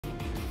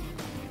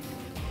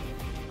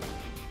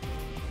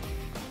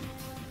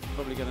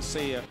probably going to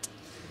see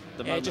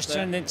the yeah, just there.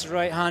 turned into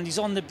right hand. He's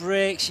on the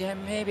brakes. Yeah,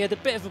 maybe had a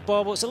bit of a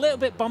bobble. It's a little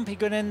bit bumpy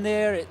going in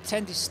there. It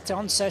tended to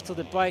unsettle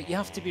the bike. You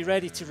have to be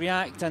ready to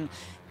react. And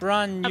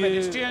brand new.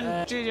 It's Di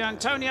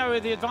Giannantonio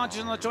with the advantage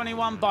on the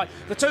 21 bike.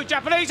 The two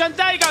Japanese, and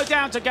they go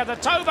down together.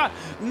 Toba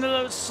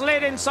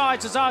slid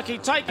inside Sasaki,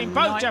 taking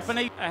both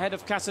Japanese ahead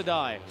of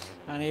Casadei.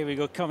 And here we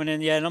go, coming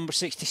in, yeah, number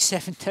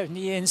 67 down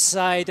the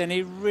inside, and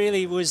he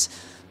really was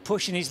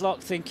pushing his luck,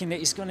 thinking that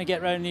he's going to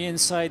get round the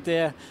inside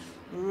there.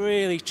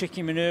 Really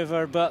tricky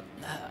manoeuvre, but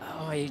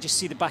oh, you just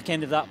see the back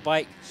end of that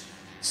bike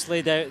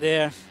slid out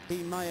there.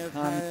 He may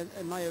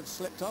have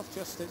slipped off.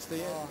 Just it's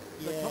the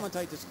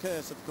commentator's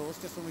curse, of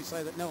course. Just when we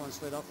say that no one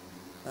slid off,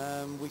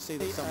 we see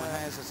that someone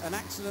has an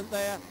accident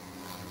there.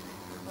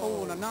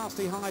 Oh, and a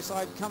nasty high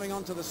side coming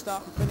onto the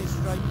start and finish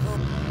straight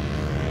forward.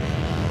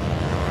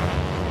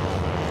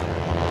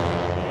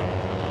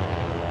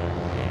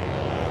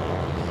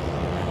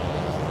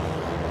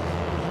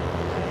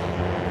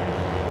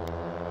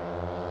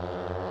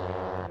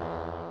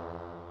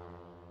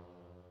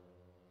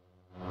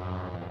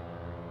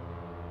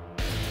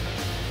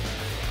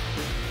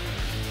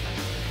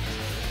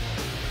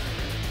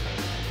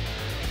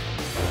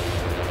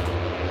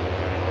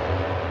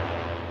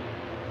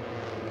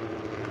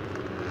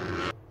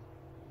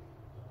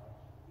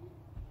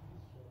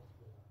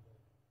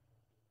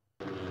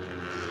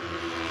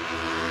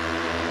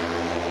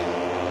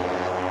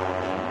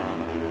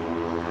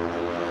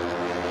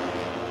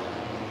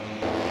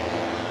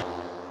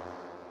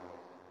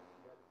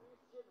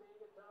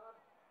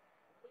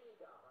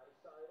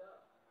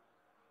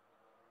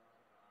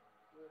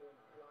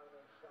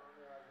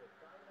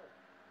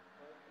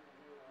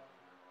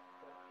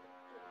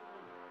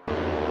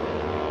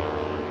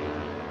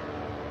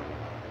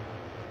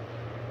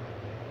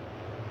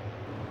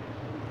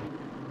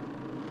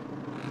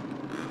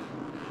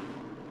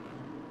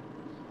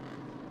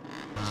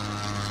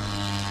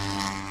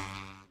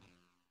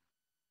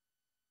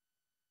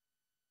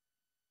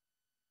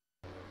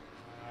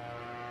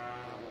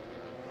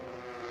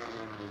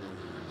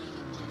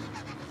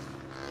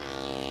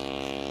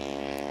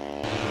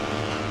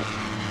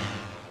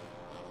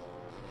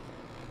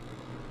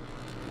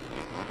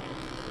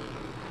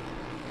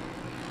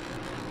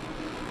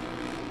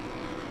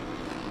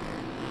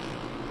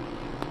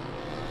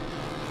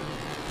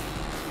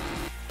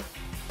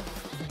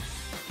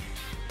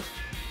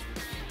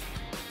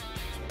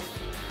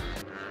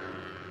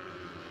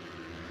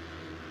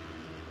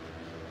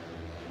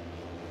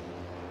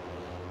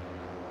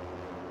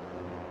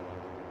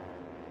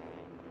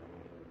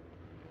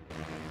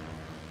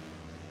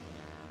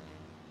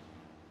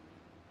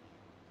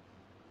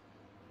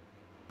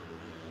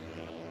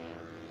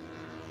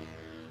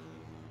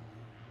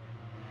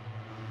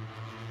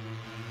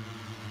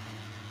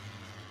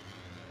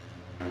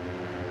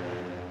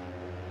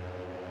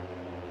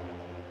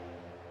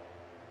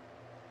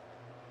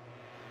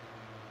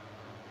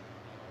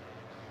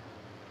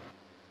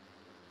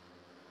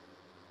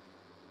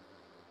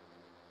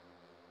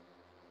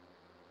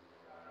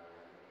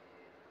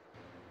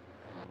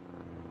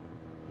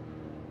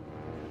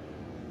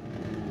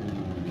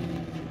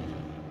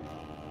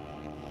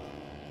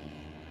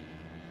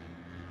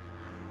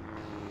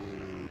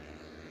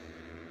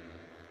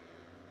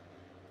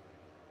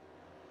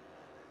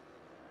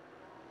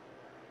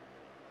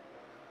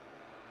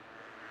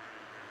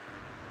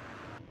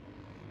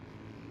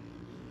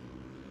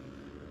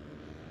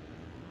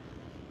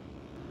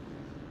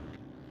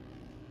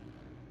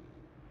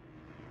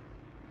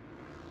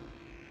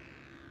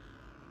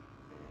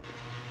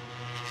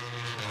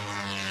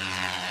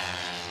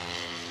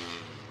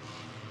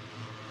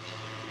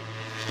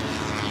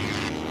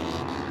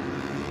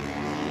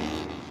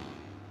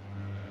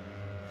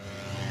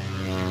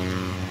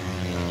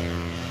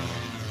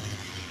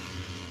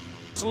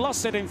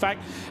 Lost it, in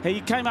fact. He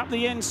came up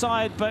the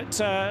inside, but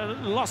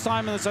lost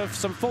time. There's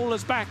some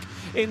fallers back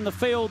in the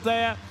field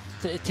there.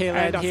 The tail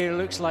end here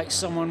looks like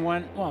someone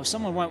went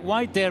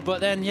wide there,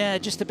 but then, yeah,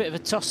 just a bit of a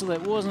tussle.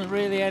 It wasn't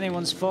really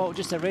anyone's fault,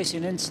 just a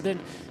racing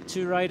incident.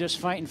 Two riders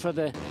fighting for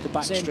the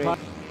back straight.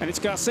 And it's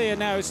Garcia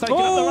now who's taking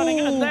up the running,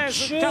 and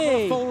there's a couple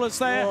of fallers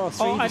there.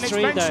 And it's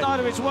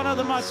Bendsneyder is one of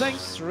them, I think.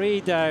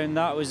 3 down.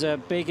 That was a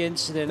big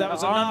incident. That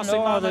was a nasty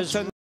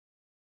moment.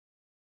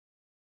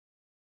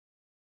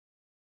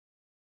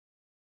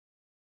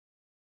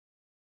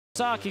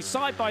 Sasaki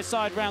side by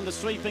side round the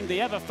sweeping, the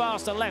ever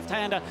faster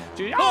left-hander.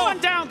 Oh,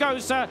 and down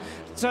goes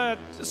to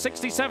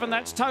 67.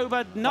 That's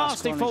Toba.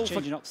 Nasty fall.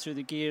 Changing up through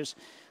the gears,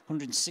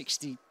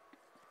 160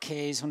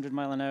 k's, 100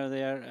 mile an hour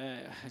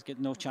there. I'd get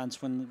no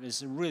chance when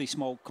there's a really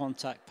small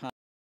contact path.